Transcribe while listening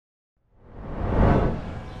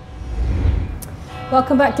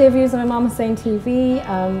Welcome back, dear viewers of Imam Hussain TV.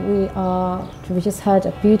 We just heard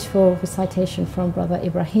a beautiful recitation from Brother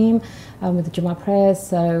Ibrahim with the Jummah prayers,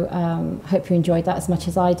 so hope you enjoyed that as much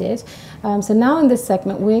as I did. So now in this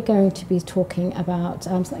segment we're going to be talking about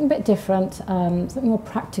something a bit different, something more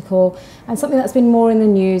practical, and something that's been more in the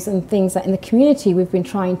news, and things that in the community we've been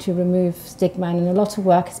trying to remove stigma, and a lot of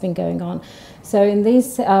work has been going on. So in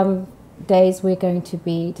these days we're going to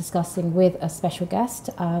be discussing with a special guest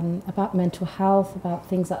about mental health, about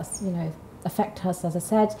things that affect us, as I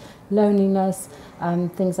said, loneliness,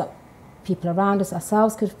 things that people around us,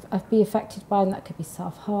 ourselves, could be affected by, and that could be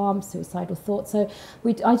self-harm, suicidal thoughts. So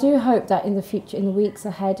I do hope that in the future, in the weeks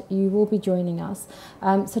ahead, you will be joining us.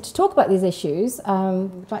 So to talk about these issues,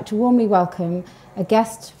 I'd like to warmly welcome a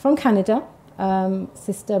guest from Canada,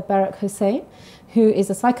 Sister Berak Hussain, who is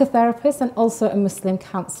a psychotherapist and also a Muslim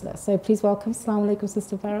counsellor. So please welcome. Assalamu alaikum,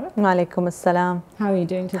 Sister Berak. Wa alaikum assalam. How are you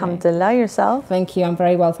doing today? Alhamdulillah, yourself? Thank you, I'm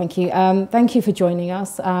very well, thank you. Thank you for joining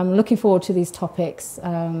us. Looking forward to these topics.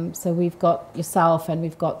 So we've got yourself and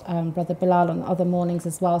we've got Brother Bilal on other mornings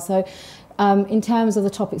as well. So in terms of the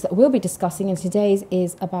topics that we'll be discussing, and today's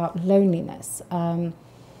is about loneliness. And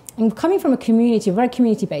coming from a community, very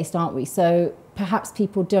community-based, aren't we? So perhaps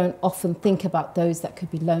people don't often think about those that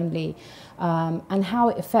could be lonely, and how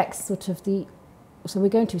it affects sort of the... So we're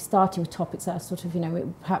going to be starting with topics that are sort of,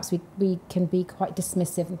 perhaps we can be quite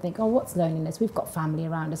dismissive and think, oh, what's loneliness? We've got family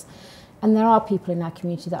around us. And there are people in our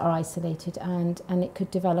community that are isolated, and it could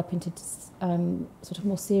develop into sort of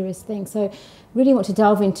more serious things. So really want to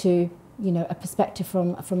delve into, a perspective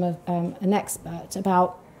from an expert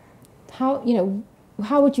about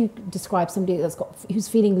how would you describe somebody who's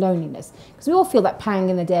feeling loneliness? Because we all feel that pang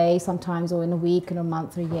in the day sometimes, or in a week, and a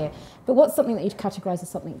month, or a year. But what's something that you'd categorise as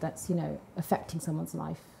something that's, affecting someone's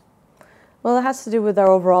life? Well, it has to do with our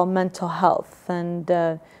overall mental health, and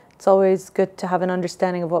it's always good to have an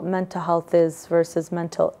understanding of what mental health is versus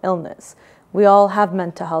mental illness. We all have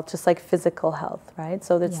mental health, just like physical health, right?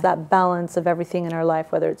 So it's that balance of everything in our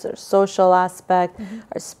life, whether it's our social aspect,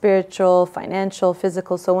 our spiritual, financial,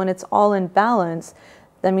 physical. So when it's all in balance,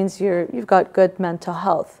 that means you've got good mental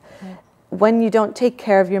health. When you don't take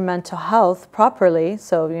care of your mental health properly,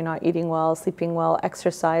 so you're not eating well, sleeping well,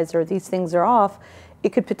 exercise, or these things are off,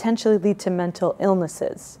 it could potentially lead to mental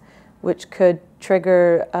illnesses, which could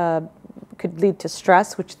trigger could lead to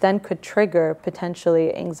stress, which then could trigger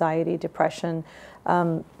potentially anxiety, depression,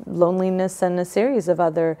 loneliness, and a series of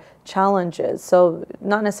other challenges. So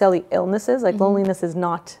not necessarily illnesses, like loneliness is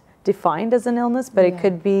not defined as an illness, but it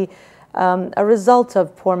could be a result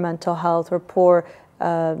of poor mental health or poor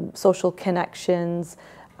social connections.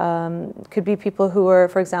 Could be people who are,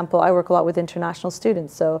 for example, I work a lot with international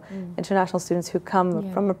students, so international students who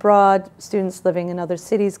come from abroad, students living in other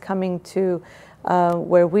cities coming to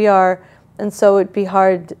where we are. And so it'd be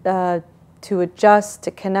hard to adjust,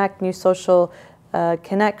 to connect, new social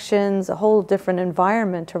connections, a whole different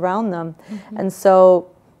environment around them. And so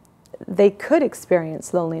they could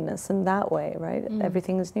experience loneliness in that way, right?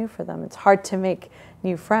 Everything is new for them. It's hard to make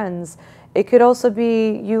new friends. It could also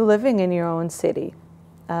be you living in your own city.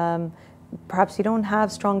 Perhaps you don't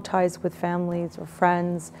have strong ties with families or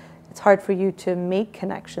friends. It's hard for you to make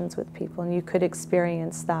connections with people, and you could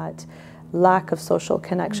experience that lack of social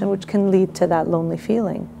connection, which can lead to that lonely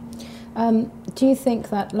feeling. Do you think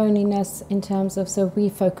that loneliness, in terms of, so we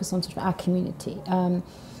focus on sort of our community,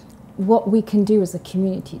 what we can do as a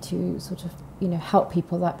community to sort of, help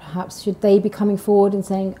people that perhaps, should they be coming forward and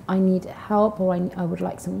saying, I need help, or I would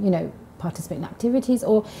like some, participate in activities,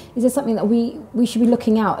 or is there something that we should be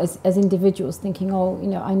looking out as individuals, thinking, oh,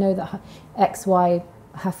 I know that X, Y,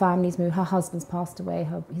 her family's moved, her husband's passed away,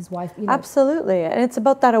 his wife. Absolutely, and it's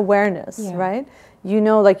about that awareness, right?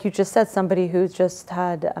 Like you just said, somebody who's just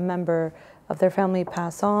had a member of their family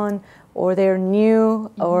pass on, or they're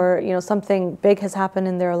new, or something big has happened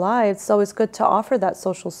in their lives. So it's good to offer that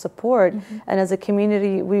social support. And as a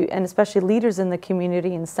community, and especially leaders in the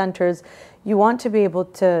community and centers, you want to be able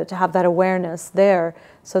to have that awareness there,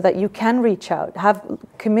 so that you can reach out, have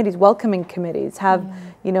committees, welcoming committees, have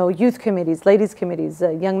youth committees, ladies committees,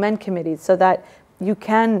 young men committees, so that you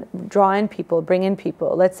can draw in people, bring in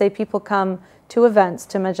people. Let's say people come to events,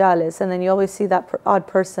 to majalis, and then you always see that odd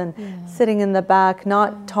person sitting in the back,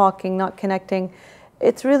 not talking, not connecting.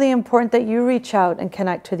 It's really important that you reach out and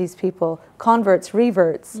connect to these people, converts,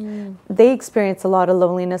 reverts. They experience a lot of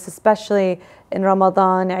loneliness, especially in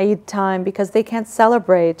Ramadan, Eid time, because they can't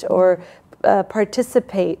celebrate or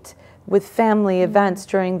participate with family events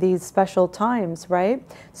during these special times, right?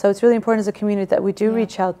 So it's really important as a community that we do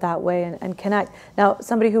reach out that way and connect. Now,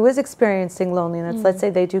 somebody who is experiencing loneliness, let's say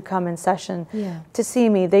they do come in session to see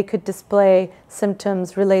me, they could display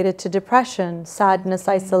symptoms related to depression, sadness,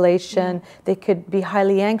 isolation. They could be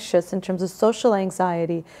highly anxious in terms of social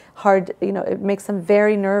anxiety, hard, you know, it makes them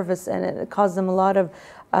very nervous, and it causes them a lot of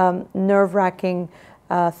nerve-wracking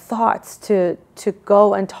thoughts to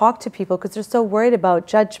go and talk to people, because they're so worried about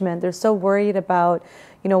judgment. They're so worried about,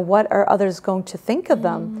 you know, what are others going to think of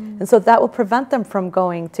them, and so that will prevent them from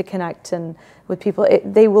going to connect and with people.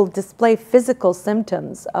 They will display physical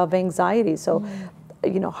symptoms of anxiety. So,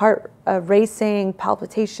 you know, heart racing,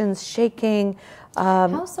 palpitations, shaking.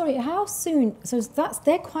 How soon? So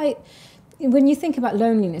they're quite. When you think about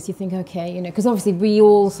loneliness, you think, okay, you know, because obviously we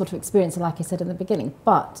all sort of experience it, like I said in the beginning.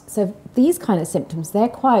 But so these kind of symptoms, they're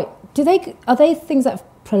quite. Are they things that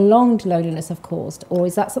have prolonged loneliness have caused, or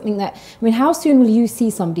is that something that? I mean, how soon will you see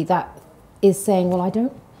somebody that is saying, well, I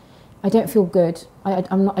don't feel good. I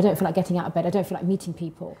don't feel like getting out of bed. I don't feel like meeting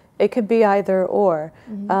people. It could be either or.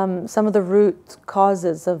 Some of the root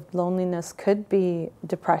causes of loneliness could be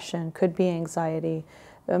depression, could be anxiety.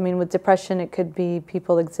 I mean, with depression, it could be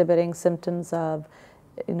people exhibiting symptoms of,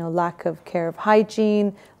 you know, lack of care of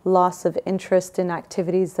hygiene, loss of interest in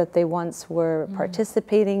activities that they once were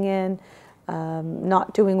participating in,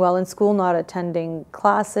 not doing well in school, not attending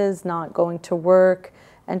classes, not going to work,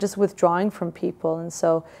 and just withdrawing from people. And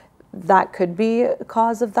so that could be a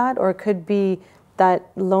cause of that, or it could be that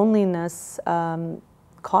loneliness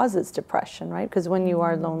causes depression, right? Because when you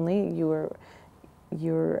are lonely,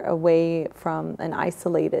 you're away from and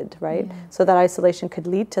isolated, right? So that isolation could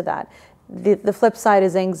lead to that. The flip side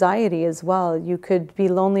is anxiety as well. You could be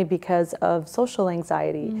lonely because of social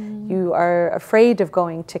anxiety. You are afraid of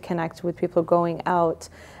going to connect with people, going out,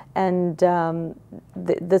 and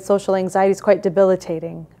the social anxiety is quite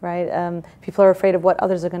debilitating, right? People are afraid of what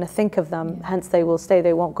others are going to think of them, hence they will stay.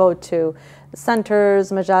 They won't go to centers,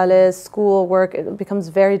 majalis, school, work. It becomes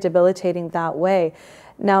very debilitating that way.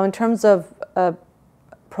 Now, in terms of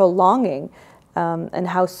prolonging and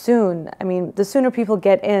how soon, I mean, the sooner people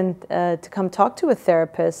get in to come talk to a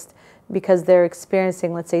therapist because they're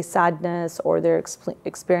experiencing, let's say, sadness, or they're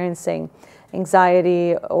experiencing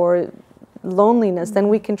anxiety or loneliness, then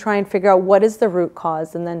we can try and figure out what is the root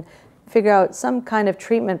cause, and then figure out some kind of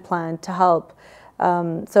treatment plan to help.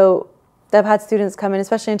 So I've had students come in,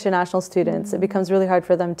 especially international students. It becomes really hard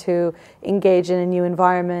for them to engage in a new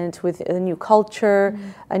environment with a new culture,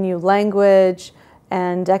 a new language,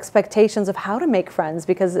 and expectations of how to make friends,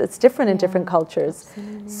 because it's different in different cultures.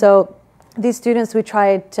 Absolutely. So these students, we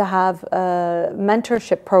tried to have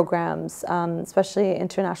mentorship programs, especially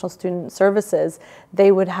international student services.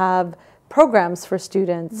 They would have programs for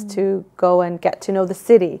students to go and get to know the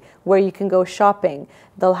city, where you can go shopping.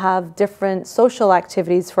 They'll have different social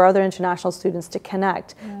activities for other international students to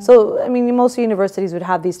connect. So, I mean, most universities would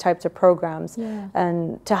have these types of programs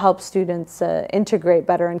and to help students integrate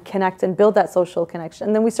better and connect and build that social connection.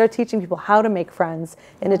 And then we start teaching people how to make friends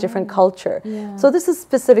in a different culture. So this is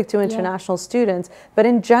specific to international students, but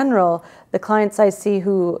in general, the clients I see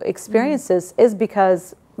who experience this is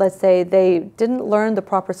because, let's say, they didn't learn the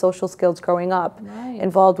proper social skills growing up,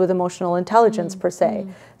 involved with emotional intelligence per se.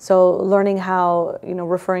 So learning how, you know,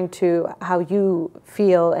 referring to how you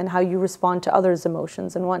feel and how you respond to others'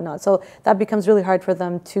 emotions and whatnot. So that becomes really hard for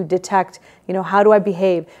them to detect, you know, how do I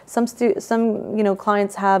behave? Some you know,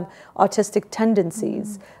 clients have autistic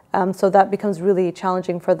tendencies. So that becomes really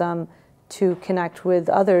challenging for them to connect with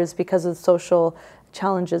others because of social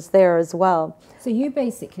challenges there as well. So you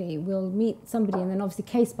basically will meet somebody and then obviously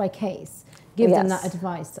case by case give them that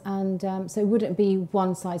advice, and so it wouldn't be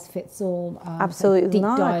one size fits all. Absolutely deep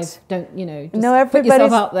not. dive. Don't, you know, just no, put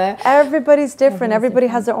yourself out there. Everybody's different. Everybody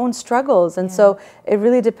has their own struggles, and so it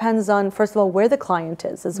really depends on, first of all, where the client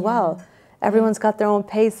is as well. Everyone's got their own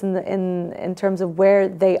pace in terms of where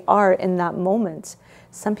they are in that moment.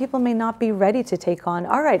 Some people may not be ready to take on,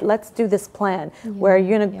 all right, let's do this plan where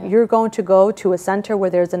you're going to go to a center where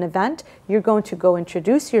there's an event, you're going to go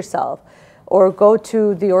introduce yourself, or go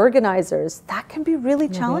to the organizers. That can be really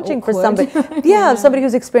challenging for somebody. Somebody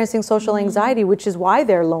who's experiencing social anxiety, which is why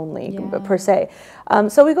they're lonely per se.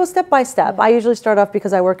 So we go step by step. I usually start off,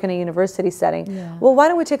 because I work in a university setting. Well, why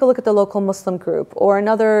don't we take a look at the local Muslim group, or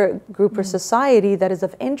another group or society that is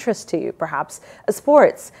of interest to you? Perhaps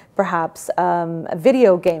sports, perhaps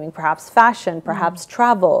video gaming, perhaps fashion, perhaps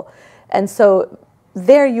travel. And so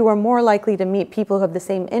there you are more likely to meet people who have the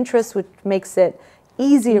same interests, which makes it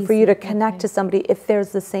easier for you to connect to somebody if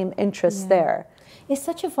there's the same interest there. It's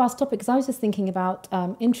such a vast topic, because I was just thinking about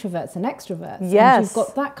introverts and extroverts. Yes. And you've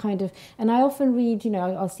got that kind of, and I often read, you know,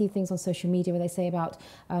 I'll see things on social media where they say about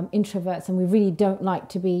introverts, and we really don't like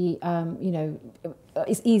to be, you know,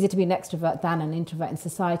 it's easier to be an extrovert than an introvert in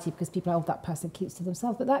society, because people are, oh, that person keeps to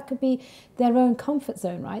themselves. But that could be their own comfort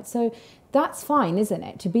zone, right? So that's fine, isn't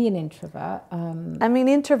it, to be an introvert? I mean,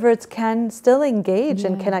 introverts can still engage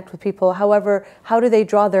and connect with people. However, how do they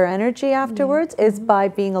draw their energy afterwards is by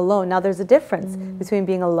being alone. Now, there's a difference between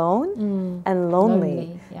being alone and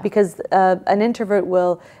lonely. Because an introvert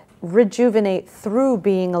will rejuvenate through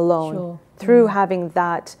being alone, through having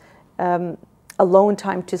that alone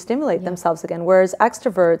time to stimulate themselves again, whereas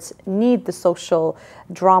extroverts need the social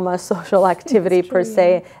drama, social activity per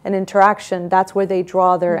se, and interaction. That's where they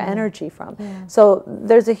draw their energy from. So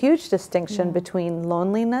there's a huge distinction between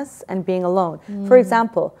loneliness and being alone. For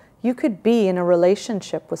example, you could be in a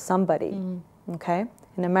relationship with somebody, okay,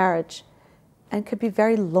 in a marriage, and could be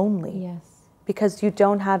very lonely. Because you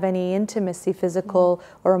don't have any intimacy, physical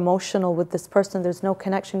or emotional, with this person. There's no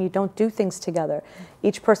connection. You don't do things together.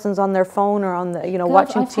 Each person's on their phone or on the, you know,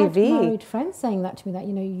 watching TV. I've had married friends saying that to me, that,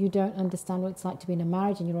 you know, you don't understand what it's like to be in a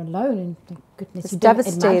marriage and you're alone, and thank goodness it's you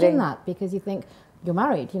devastating. don't imagine that, because you think you're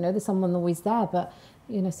married, you know, there's someone always there. But,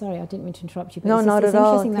 you know, sorry, I didn't mean to interrupt you. But no, it's not at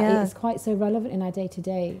all. It's interesting that it's quite so relevant in our day to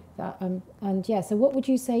day. And yeah, so what would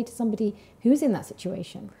you say to somebody who's in that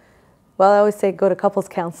situation? Well, I always say go to couples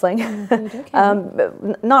counseling. Okay.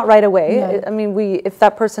 Not right away. No. I mean, if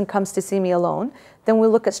that person comes to see me alone, then we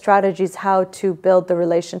look at strategies how to build the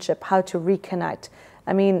relationship, how to reconnect.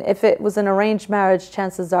 I mean, if it was an arranged marriage,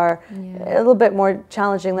 chances are a little bit more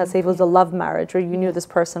challenging. Let's say if it was a love marriage or you knew this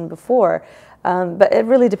person before. But it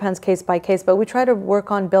really depends case by case. But we try to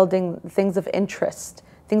work on building things of interest,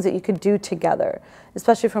 things that you could do together,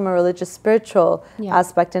 especially from a religious, spiritual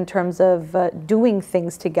aspect, in terms of doing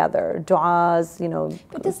things together, du'as, you know,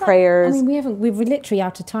 prayers. I mean, we're literally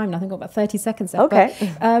out of time now. I think we've got about 30 seconds left.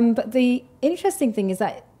 Okay. But the interesting thing is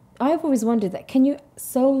that I've always wondered that, can you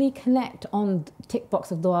solely connect on tick box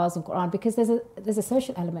of du'as and Quran? Because there's a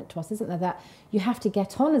social element to us, isn't there, that you have to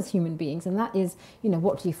get on as human beings, and that is, you know,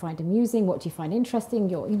 what do you find amusing, what do you find interesting,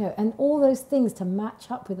 you know, and all those things to match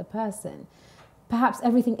up with a person. Perhaps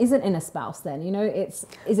everything isn't in a spouse then, you know, is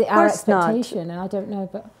it our expectation? And I don't know,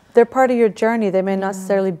 but they're part of your journey. They may not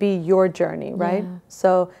necessarily be your journey, right?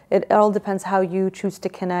 So it all depends how you choose to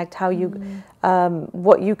connect, how you,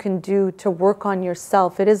 what you can do to work on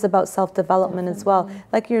yourself. It is about self-development as well.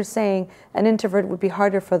 Like you're saying, an introvert would be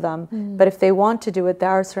harder for them, but if they want to do it, there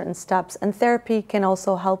are certain steps. And therapy can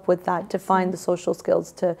also help with that, to find the social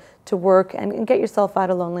skills to work and get yourself out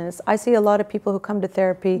of loneliness. I see a lot of people who come to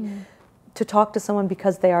therapy to talk to someone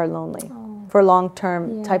because they are lonely for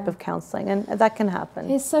long-term type of counseling, and that can happen.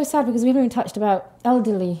 It's so sad, because we haven't even touched about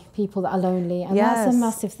elderly people that are lonely, and that's a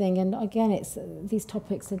massive thing. And again, it's these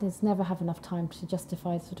topics, and there's never have enough time to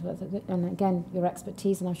justify sort of, and again, your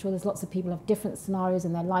expertise, and I'm sure there's lots of people who have different scenarios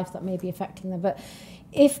in their life that may be affecting them. But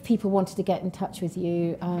if people wanted to get in touch with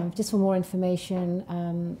you, just for more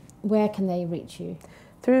information, where can they reach you?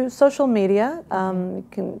 Through social media. You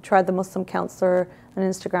can try the Muslim Counselor on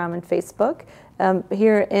Instagram and Facebook.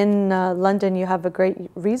 Here in London, you have a great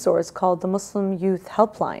resource called the Muslim Youth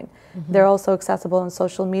Helpline. They're also accessible on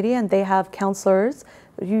social media, and they have counselors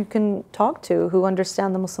you can talk to who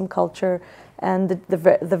understand the Muslim culture and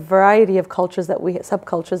the variety of cultures that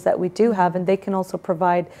subcultures that we do have, and they can also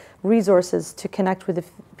provide resources to connect with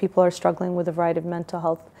if people are struggling with a variety of mental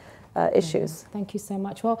health issues. Thank you so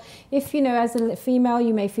much. Well, if, you know, as a female,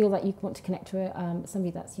 you may feel that you want to connect to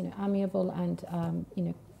somebody that's, you know, amiable and you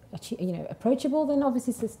know, approachable, then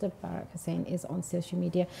obviously Sister Berak Hussain is on social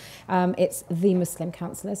media. It's the Muslim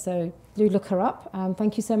Counselor, so do look her up.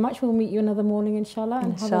 Thank you so much. We'll meet you another morning, inshallah,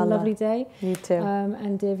 and have a lovely day. You too.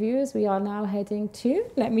 And dear viewers, we are now heading to,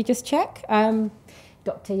 let me just check,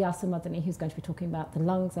 Dr. Yasser Madani, who's going to be talking about the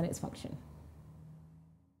lungs and its function.